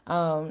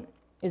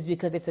 Is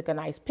because they took a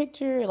nice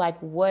picture? Like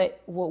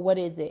what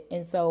is it?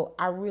 And so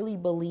I really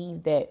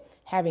believe that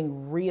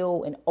having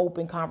real and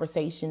open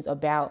conversations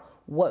about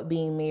what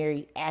being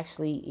married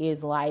actually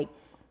is like,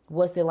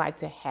 what's it like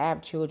to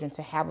have children,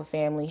 to have a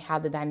family, how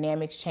the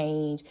dynamics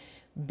change,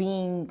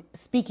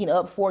 speaking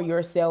up for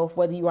yourself,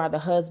 whether you are the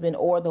husband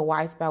or the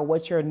wife, about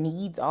what your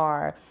needs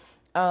are,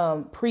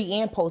 pre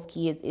and post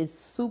kids is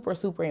super,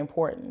 super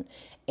important.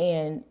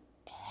 And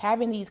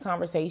having these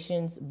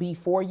conversations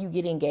before you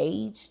get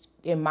engaged,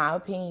 in my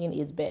opinion,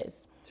 is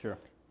best. Sure.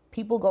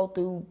 People go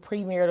through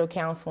premarital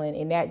counseling,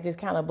 and that just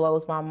kind of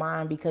blows my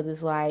mind, because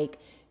it's like,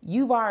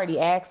 you've already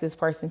asked this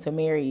person to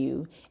marry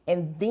you,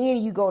 and then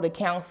you go to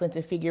counseling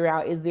to figure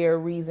out, is there a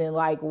reason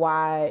like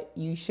why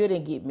you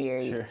shouldn't get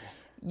married? Sure.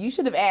 You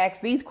should have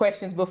asked these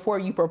questions before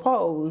you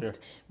proposed. Sure.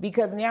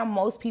 Because now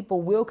most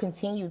people will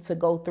continue to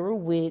go through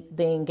with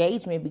the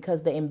engagement,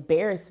 because the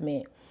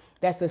embarrassment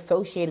that's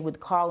associated with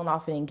calling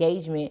off an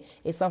engagement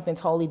is something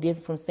totally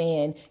different from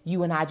saying,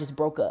 you and I just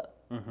broke up.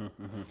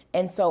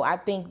 And so I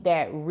think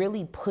that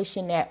really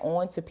pushing that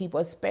on to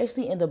people,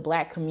 especially in the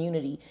Black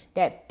community,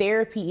 that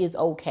therapy is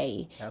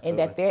okay.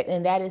 Absolutely.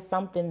 And that is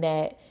something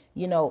that,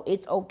 you know,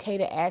 it's okay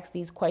to ask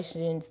these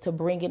questions, to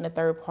bring in a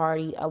third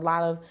party. A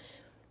lot of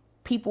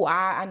people,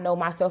 I know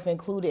myself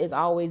included, has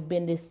always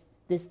been this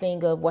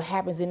thing of what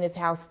happens in this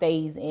house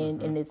stays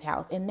in this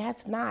house. And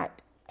that's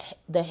not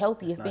the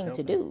healthiest thing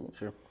to do.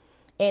 Sure.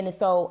 And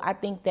so I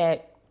think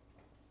that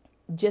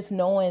just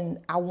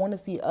knowing, I want to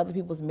see other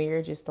people's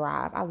marriages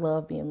thrive. I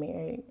love being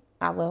married.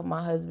 I love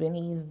my husband.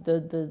 He's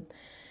the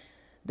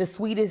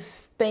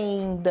sweetest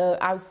thing.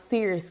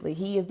 Seriously,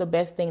 he is the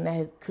best thing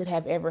that could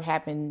have ever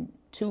happened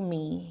to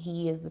me.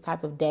 He is the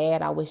type of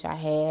dad I wish I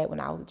had when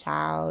I was a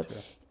child. Sure.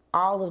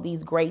 All of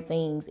these great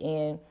things.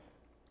 And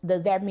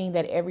does that mean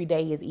that every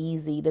day is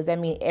easy? Does that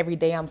mean every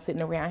day I'm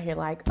sitting around here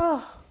like,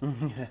 oh,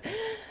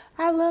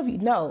 I love you?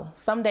 No.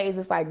 Some days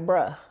it's like,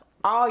 bruh,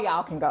 all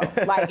y'all can go.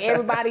 Like,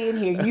 everybody in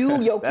here,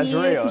 your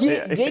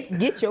kids,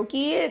 get your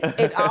kids,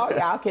 and all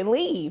y'all can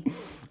leave.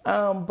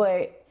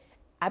 But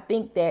I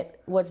think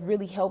that what's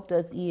really helped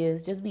us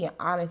is just being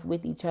honest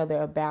with each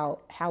other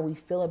about how we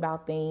feel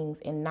about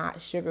things, and not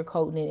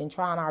sugarcoating it, and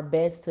trying our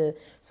best to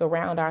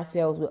surround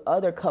ourselves with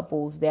other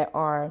couples that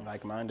are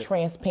like-minded,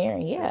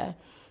 transparent. Yeah.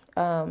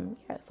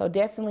 So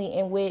definitely,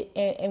 and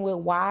with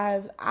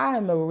wives, I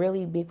am a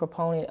really big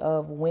proponent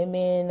of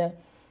women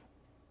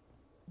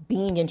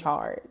being in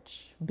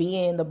charge,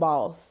 being the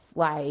boss,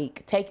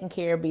 like taking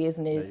care of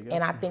business.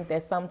 And I think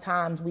that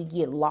sometimes we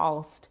get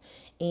lost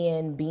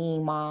in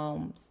being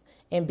moms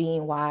and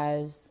being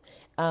wives,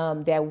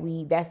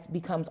 that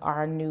becomes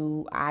our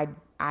new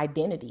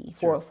identity.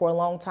 Sure. For a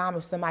long time,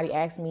 if somebody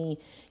asked me,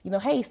 you know,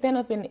 hey, stand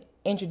up and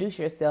introduce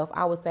yourself,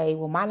 I would say,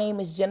 well, my name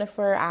is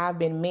Jennifer. I've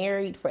been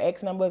married for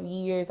X number of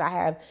years. I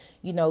have,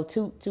 you know,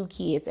 two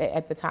kids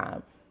at the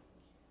time.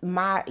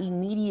 My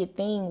immediate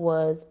thing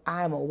was,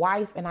 I'm a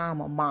wife and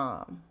I'm a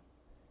mom.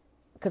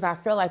 Because I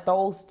feel like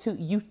those two,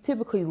 you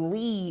typically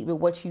lead with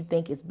what you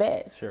think is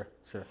best. Sure.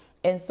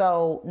 And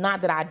so,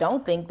 not that I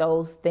don't think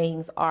those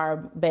things are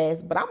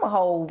best, but I'm a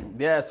whole...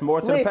 Yeah, it's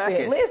more to the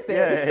package. Listen.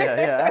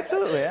 Yeah,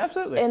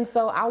 absolutely. And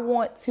so I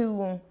want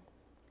to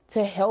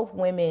help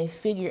women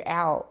figure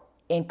out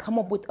and come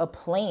up with a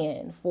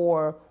plan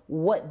for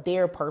what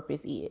their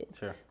purpose is.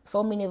 Sure.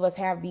 So many of us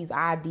have these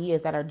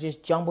ideas that are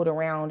just jumbled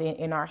around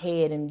in our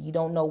head, and you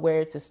don't know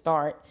where to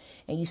start,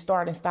 and you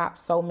start and stop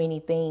so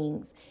many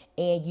things,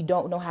 and you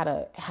don't know how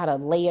to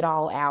lay it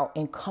all out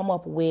and come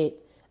up with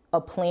a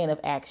plan of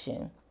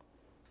action.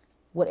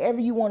 Whatever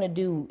you want to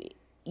do,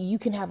 you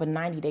can have a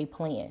 90-day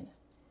plan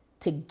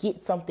to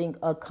get something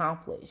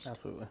accomplished.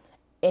 Absolutely.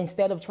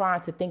 Instead of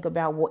trying to think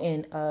about, well,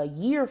 in a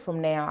year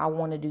from now, I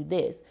want to do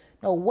this.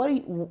 No,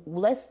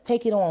 let's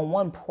take it on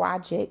one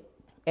project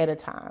at a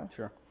time.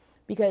 Sure.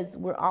 Because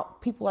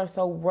people are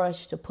so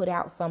rushed to put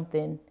out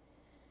something,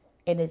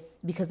 and it's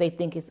because they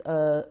think it's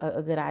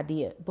a good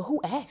idea. But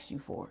who asked you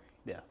for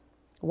it? Yeah.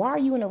 Why are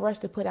you in a rush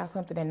to put out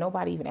something that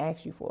nobody even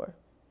asked you for?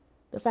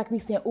 That's like me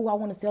saying, oh, I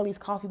want to sell these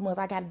coffee mugs.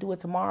 I got to do it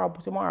tomorrow.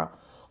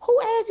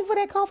 Who asked you for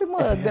that coffee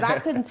mug that I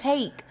couldn't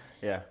take?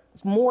 Yeah.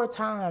 It's more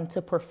time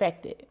to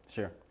perfect it.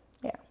 Sure.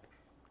 Yeah.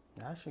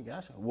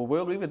 Gotcha. Well,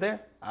 we'll leave it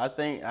there. I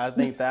think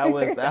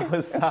that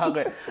was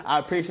solid. I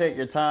appreciate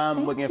your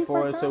time. Looking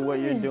forward to what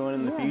you're doing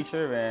in the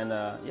future, and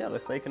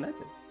let's stay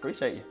connected.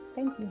 Appreciate you.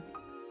 Thank you.